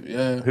for you.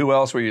 Yeah. Who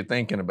else were you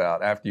thinking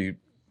about after you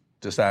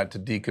decided to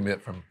decommit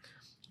from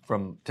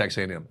Texas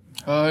A&M?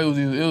 It was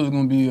either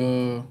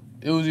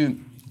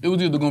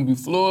gonna be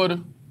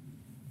Florida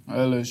or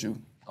LSU.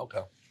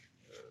 Okay.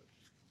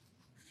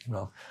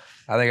 Well,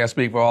 I think I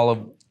speak for all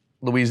of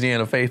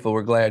Louisiana faithful.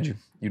 We're glad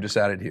you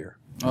decided here.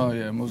 Oh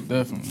yeah, most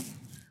definitely.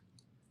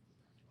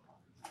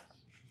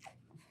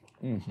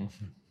 Mm-hmm.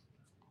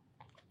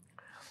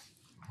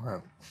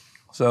 Right.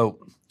 So,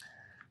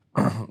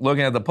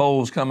 looking at the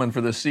polls coming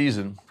for this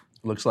season,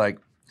 looks like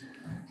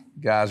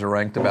guys are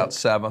ranked about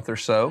 7th or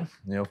so.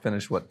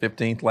 Finished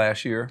 15th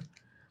last year.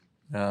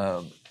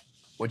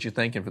 What you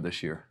thinking for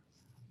this year?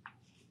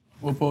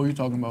 What poll you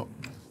talking about?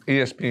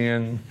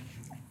 ESPN.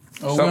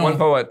 One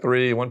poll at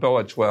 3, one poll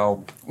at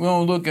 12. We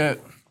don't look at.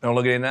 Don't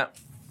look at that.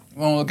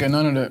 We don't look at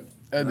none of that.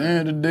 At the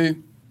end of the day,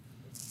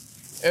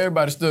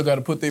 everybody still got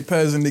to put their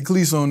pads and their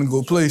cleats on and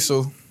go play.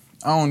 So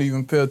I don't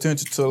even pay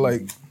attention to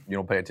like. You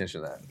don't pay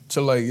attention to that.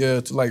 To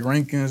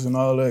rankings and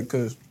all that,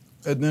 because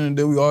at the end of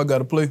the day, we all got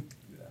to play.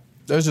 Yeah.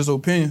 That's just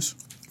opinions.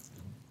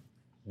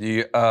 Do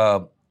you,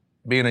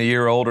 being a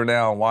year older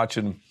now and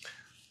watching,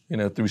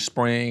 through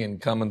spring and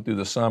coming through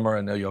the summer,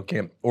 I know you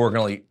can't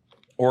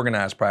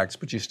organize practice,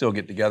 but you still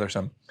get together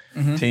some.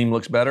 Mm-hmm. Team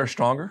looks better,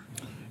 stronger?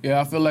 Yeah,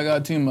 I feel like our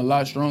team a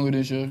lot stronger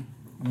this year.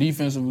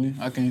 Defensively,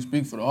 I can't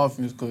speak for the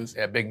offense because...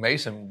 Yeah, Big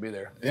Mason will be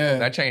there. Yeah.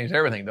 That changed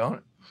everything, don't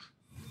it?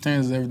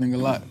 Changes everything a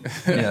lot.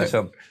 Yeah,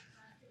 so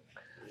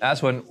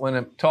that's when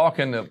I'm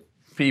talking to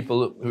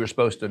people who are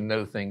supposed to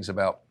know things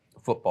about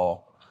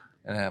football,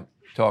 and I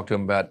talk to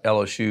them about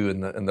LSU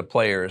and the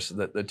players,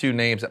 the two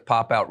names that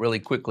pop out really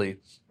quickly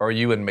are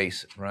you and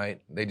Mason,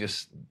 right? They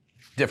just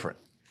different.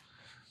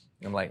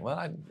 I'm like,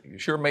 well, you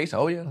sure Mason?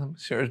 Oh, yeah, I'm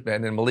sure. And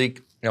then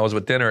Malik, I was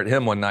with dinner at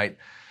him one night,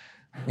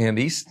 and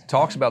he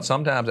talks about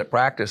sometimes at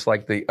practice,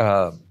 like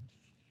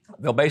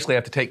they'll basically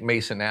have to take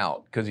Mason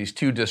out because he's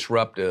too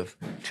disruptive,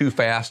 too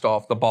fast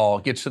off the ball,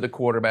 gets to the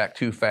quarterback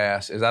too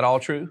fast. Is that all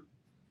true?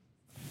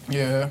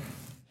 Yeah.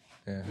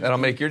 That'll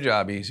make your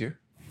job easier.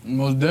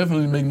 Most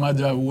definitely make my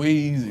job way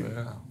easier.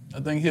 Yeah.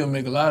 I think he'll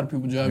make a lot of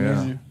people's job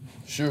easier.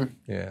 Sure.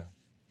 Yeah.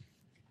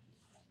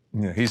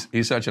 Yeah,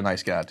 he's such a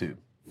nice guy, too.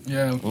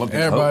 Yeah,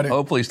 everybody.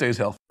 Hopefully he stays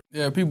healthy.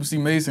 Yeah, people see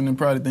Mason and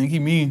probably think he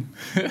mean.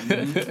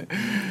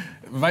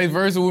 Mm-hmm. Vice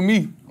versa with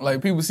me.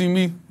 Like, people see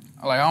me,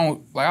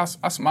 I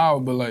smile,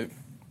 but, like,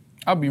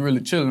 I'll be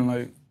really chilling,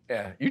 like.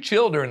 Yeah, you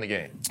chill during the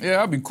game. Yeah,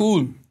 I'll be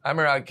cool. I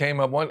remember I came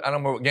up I don't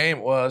remember what game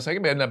it was. I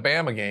think it was a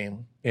Bama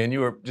game, and you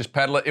were just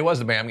pedaling. It was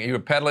the Bama game. You were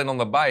pedaling on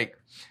the bike,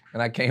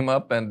 and I came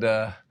up and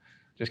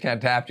just kind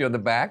of tapped you on the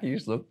back. You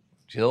just looked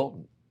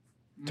chill.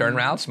 turned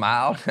around,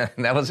 smiled,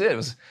 and that was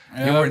it.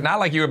 You were not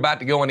like you were about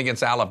to go in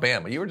against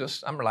Alabama. You were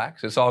just, I'm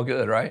relaxed. It's all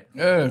good, right?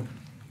 Yeah.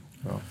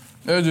 Oh.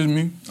 That's just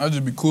me. I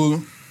just be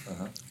cooler,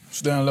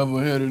 staying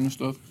level-headed and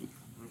stuff.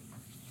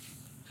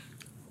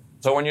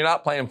 So when you're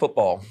not playing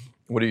football,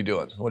 what are you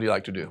doing? What do you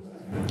like to do?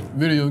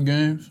 Video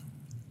games.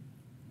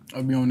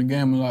 I be on the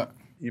game a lot.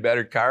 You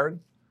better, Kyron?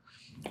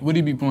 What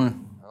he be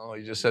playing? Oh,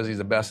 he just says he's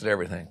the best at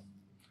everything.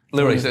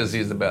 Literally says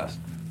he's the best.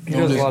 He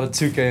does a lot of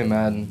 2K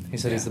Madden. He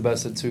said he's the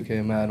best at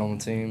 2K Madden on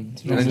the team.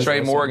 And then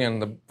Trey Morgan,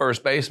 the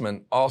first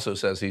baseman, also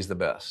says he's the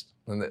best.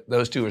 And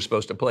those two are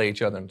supposed to play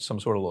each other in some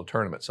sort of little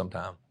tournament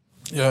sometime.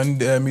 Yeah, I need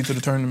to add me to the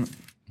tournament.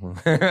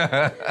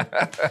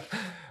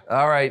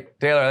 All right,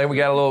 Taylor, I think we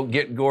got a little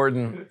Get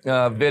Gordon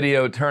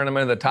video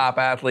tournament of the top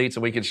athletes,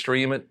 and we could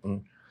stream it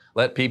and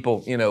let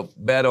people,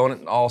 bet on it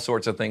and all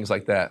sorts of things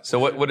like that. So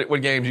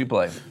what games you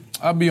play?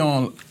 I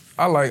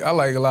like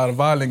a lot of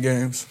violent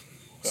games.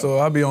 So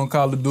I be on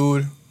Call of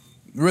Duty.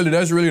 Really,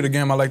 that's really the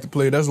game I like to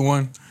play. That's the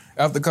one.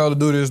 After Call of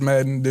Duty is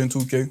Madden, then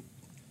 2K.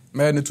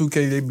 Madden and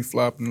 2K, they be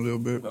flopping a little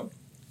bit.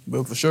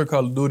 But for sure,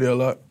 Call of Duty a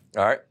lot.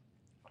 All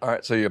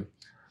right. So you're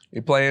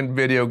playing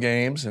video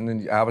games, and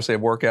then you obviously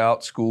have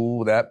workout,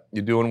 school, that.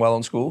 You're doing well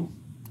in school?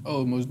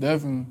 Oh, most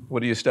definitely.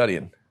 What are you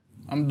studying?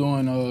 I'm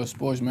doing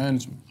sports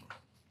management.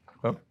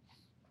 Oh.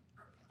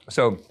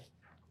 So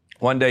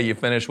one day you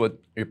finish with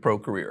your pro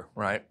career,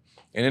 right?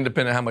 And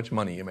independent of how much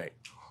money you make.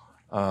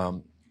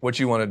 What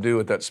you want to do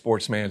with that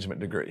sports management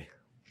degree?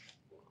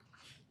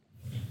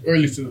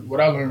 Early to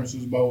what I learned is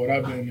about what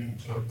I've been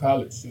in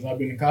college. Since I've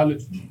been in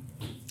college,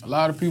 a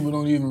lot of people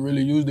don't even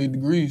really use their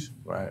degrees.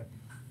 Right.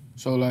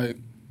 So like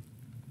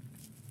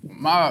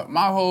my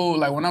whole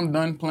when I'm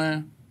done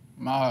playing,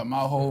 my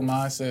whole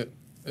mindset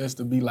is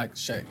to be like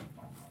Shaq.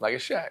 Like a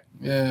Shaq.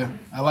 Yeah,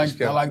 I like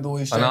the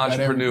way Shaq an got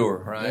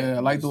entrepreneur, everything. right? Yeah, I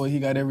like the way he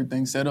got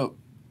everything set up.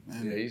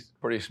 Yeah, he's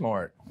pretty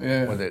smart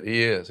with it.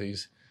 He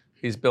is.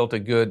 He's built a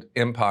good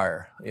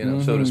empire,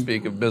 so to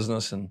speak, of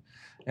business and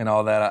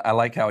all that. I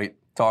like how he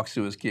talks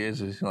to his kids.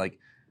 He's like,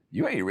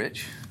 you ain't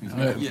rich.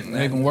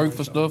 Make him work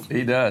for stuff.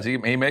 He does. He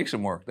makes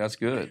them work. That's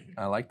good.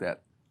 I like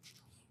that.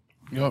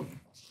 Yep.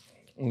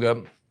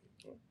 Good.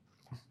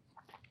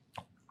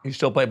 You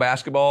still play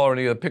basketball or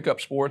any of the pickup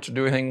sports or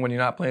do anything when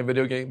you're not playing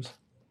video games?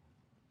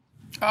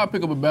 I'll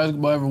pick up a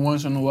basketball every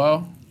once in a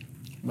while.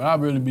 But I'd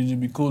really just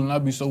be cool, and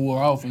I'd be so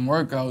wore out from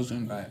workouts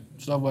and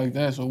stuff like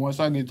that. So once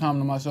I get time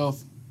to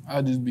myself,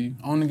 I just be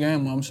on the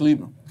game or I'm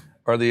sleeping.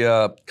 Are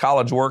the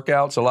college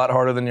workouts a lot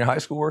harder than your high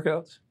school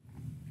workouts?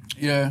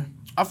 Yeah.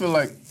 I feel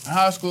like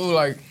high school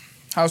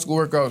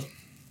workouts,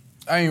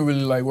 I ain't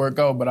really work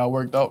out, but I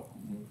worked out.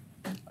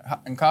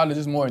 In college,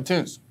 it's more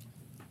intense.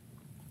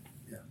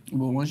 Yeah.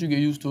 But once you get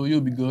used to it,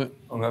 you'll be good.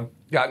 Okay.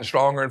 Gotten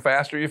stronger and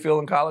faster, you feel,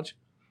 in college?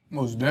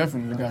 Most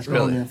definitely got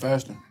stronger and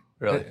faster.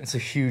 Really? It's a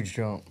huge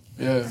jump.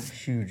 Yeah.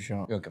 Huge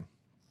jump. Okay.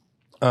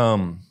 We're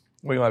going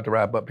to have to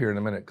wrap up here in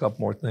a minute. A couple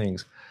more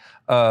things.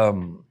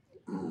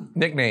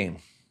 Nickname.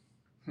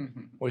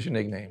 What's your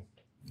nickname?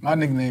 My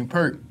nickname,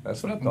 Perk.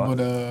 That's what I thought.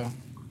 But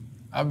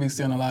I've been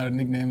seeing a lot of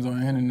nicknames on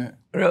the internet.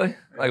 Really?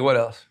 Like what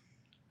else?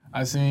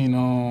 I seen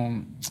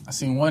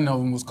one of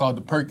them was called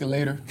the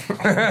Percolator.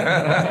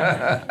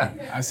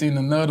 I seen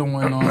another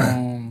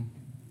one.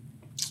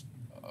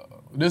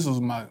 This was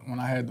when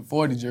I had the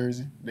 40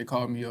 jersey. They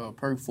called me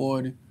Perk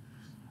 40.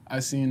 I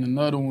seen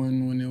another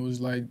one when it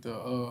was like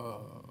the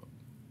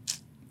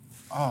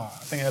I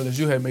think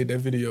LSU had made that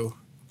video.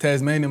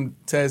 Tasmanian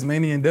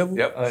Devil?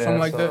 Yep. Something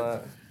like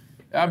that.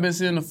 I've been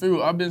seeing a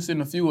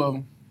few of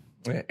them.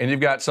 And you've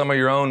got some of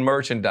your own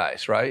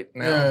merchandise, right?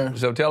 Now, yeah.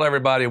 So tell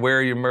everybody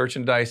where your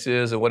merchandise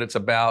is and what it's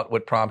about,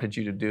 what prompted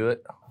you to do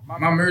it.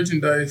 My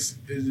merchandise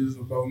is just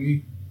about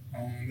me.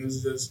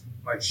 It's just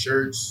like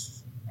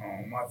shirts,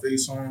 my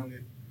face on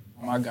it.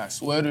 I got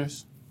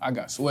sweaters, I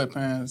got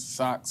sweatpants,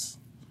 socks.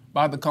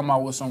 About to come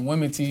out with some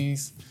women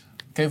tees.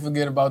 Can't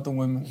forget about the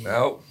women.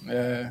 Nope.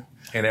 Yeah.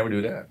 Can't ever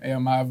do that. Yeah,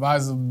 my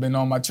advisor been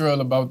on my trail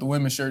about the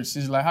women's shirts.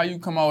 She's like, how you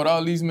come out with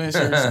all these men's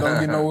shirts? Don't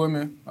get no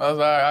women. I was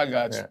like, all right, I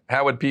got you. Yeah.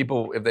 How would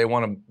people, if they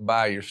want to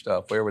buy your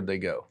stuff, where would they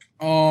go?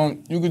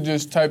 You could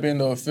just type in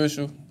the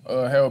official,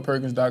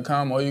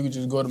 haroldperkins.com, or you could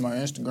just go to my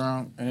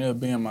Instagram, and it'll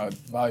be in my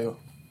bio.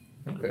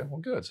 Okay, well,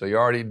 good. So you're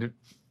already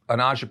an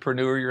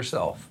entrepreneur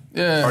yourself.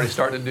 Yeah. Already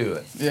starting to do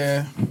it.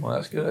 Yeah. Well,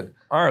 that's good.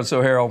 All right,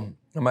 so Harold,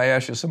 I may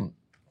ask you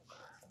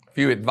a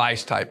few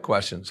advice-type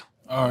questions.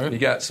 All right. You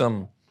got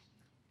some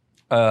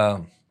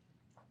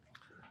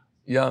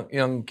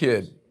young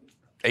kid,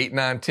 8,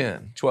 9,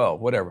 10, 12,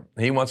 whatever.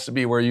 He wants to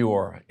be where you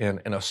are in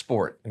a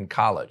sport, in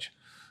college,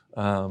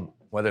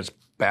 whether it's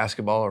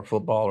basketball or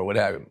football or what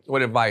have you.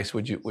 What advice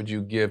would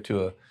you give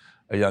to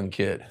a young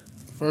kid?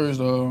 First,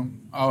 I'll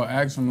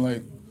ask him,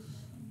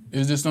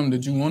 is this something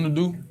that you want to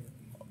do?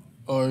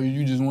 Or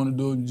you just want to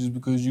do it just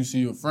because you see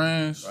your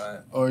friends? Right.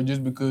 Or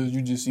just because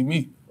you just see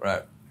me?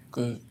 Right.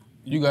 Because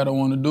you got to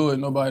want to do it.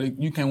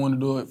 You can't want to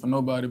do it for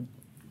nobody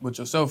but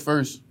yourself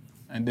first.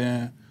 And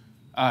then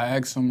I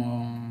ask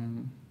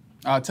him,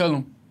 I'll tell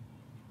him,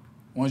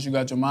 once you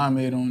got your mind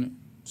made on it,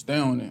 stay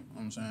on it.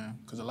 what I'm saying?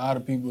 Because a lot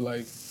of people,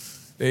 like,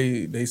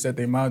 they set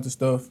their mind to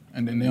stuff,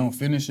 and then they don't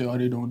finish it or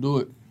they don't do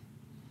it.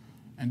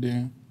 And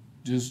then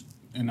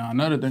and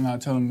another thing I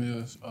tell them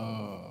is,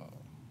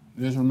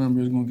 just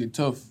remember it's going to get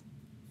tough.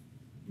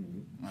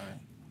 Right.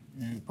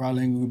 You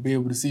probably ain't going to be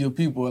able to see your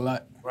people a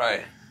lot.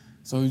 Right.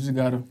 So you just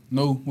got to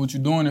know what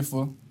you're doing it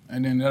for,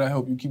 and then that'll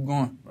help you keep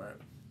going. Right.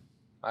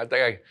 I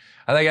think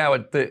I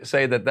would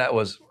say that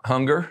was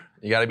hunger.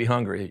 You got to be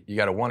hungry. You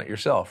got to want it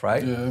yourself,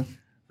 right? Yeah.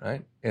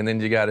 Right. And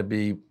then you got to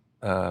be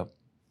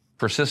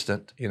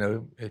persistent,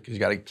 because you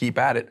got to keep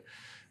at it.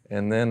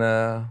 And then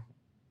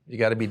you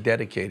got to be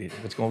dedicated.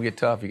 If it's going to get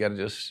tough, you got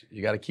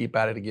to keep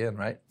at it again,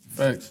 right?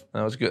 Thanks.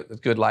 No, it's good.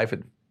 It's good life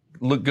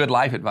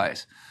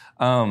advice.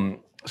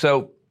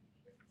 So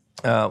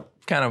kind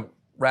of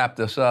wrap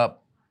this up.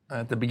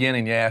 At the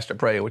beginning, you asked to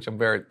pray, which I'm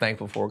very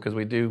thankful for, because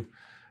we do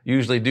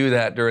usually do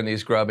that during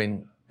these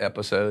grubbing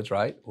episodes,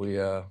 right? We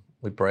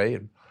pray.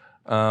 And,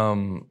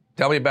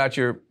 tell me about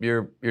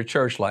your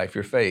church life,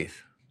 your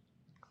faith.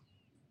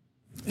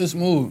 It's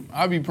smooth.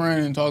 I be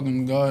praying and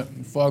talking to God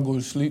before I go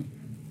to sleep.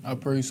 I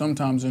pray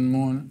sometimes in the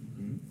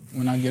morning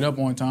when I get up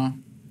on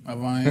time. If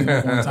I ain't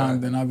up on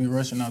time, then I be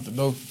rushing out the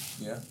door.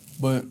 Yeah.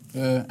 But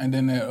and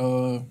then at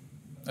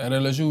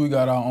LSU we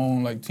got our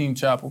own like team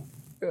chapel.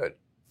 Good.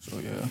 So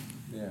yeah.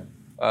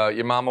 Yeah.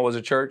 Your mama was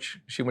at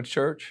church? She went to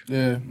church?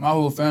 Yeah, my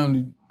whole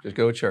family. Just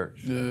go to church?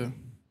 Yeah.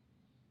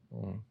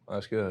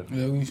 That's good.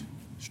 Yeah, we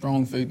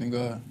strong faith in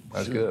God.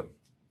 That's good.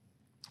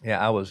 Yeah,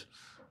 I was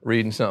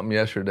reading something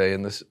yesterday,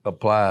 and this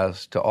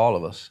applies to all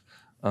of us.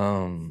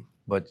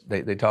 But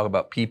they talk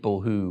about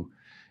people who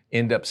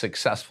end up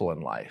successful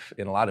in life.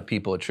 And a lot of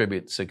people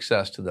attribute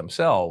success to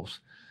themselves.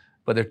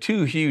 But there are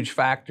two huge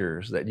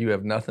factors that you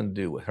have nothing to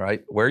do with,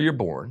 right? Where you're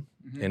born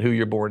and who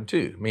you're born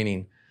to.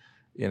 Meaning,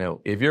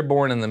 if you're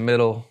born in the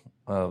middle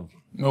of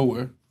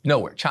Nowhere,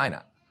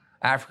 China,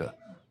 Africa,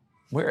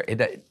 where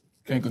it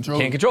can't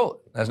control it.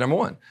 That's number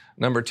one.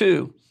 Number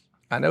two,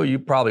 I know you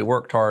probably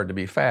worked hard to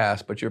be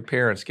fast, but your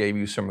parents gave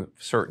you some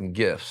certain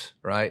gifts,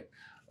 right?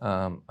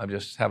 I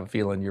just have a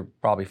feeling you're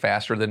probably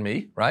faster than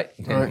me, right?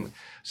 Right.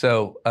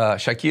 So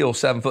Shaquille,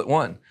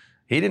 7'1".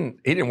 He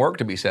didn't work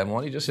to be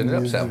 7'1". He just ended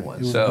up 7'1".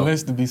 He was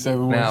blessed to be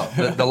 7'1".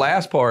 Now the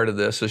last part of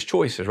this is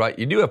choices, right?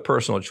 You do have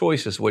personal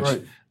choices which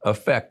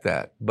affect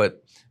that,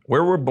 but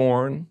where we're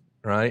born,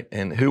 right,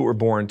 and who we're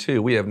born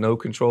to, we have no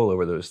control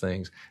over those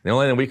things. The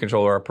only thing we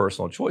control are our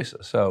personal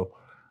choices. So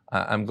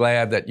I'm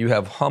glad that you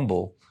have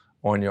humble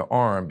on your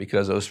arm,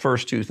 because those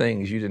first two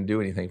things you didn't do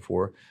anything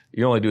for.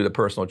 You only do the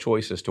personal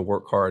choices to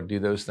work hard and do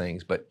those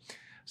things. But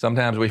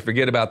sometimes we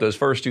forget about those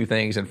first two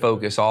things and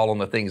focus all on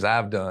the things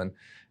I've done,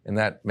 and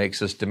that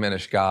makes us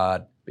diminish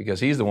God, because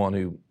He's the one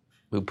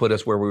who put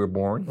us where we were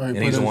born, and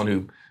He's the one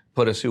who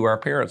put us who our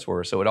parents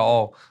were. So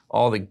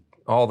all the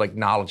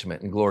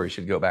acknowledgement and glory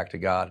should go back to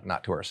God,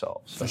 not to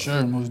ourselves. For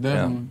sure, most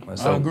definitely. Yeah.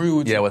 So, I agree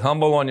with you. Yeah, with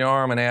humble on your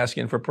arm and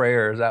asking for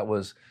prayers, that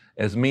was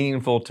as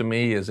meaningful to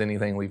me as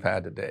anything we've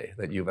had today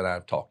that you and I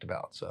have talked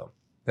about. So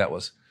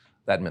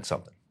that meant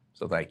something.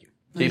 So thank you.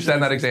 Keep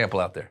setting that example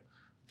out there.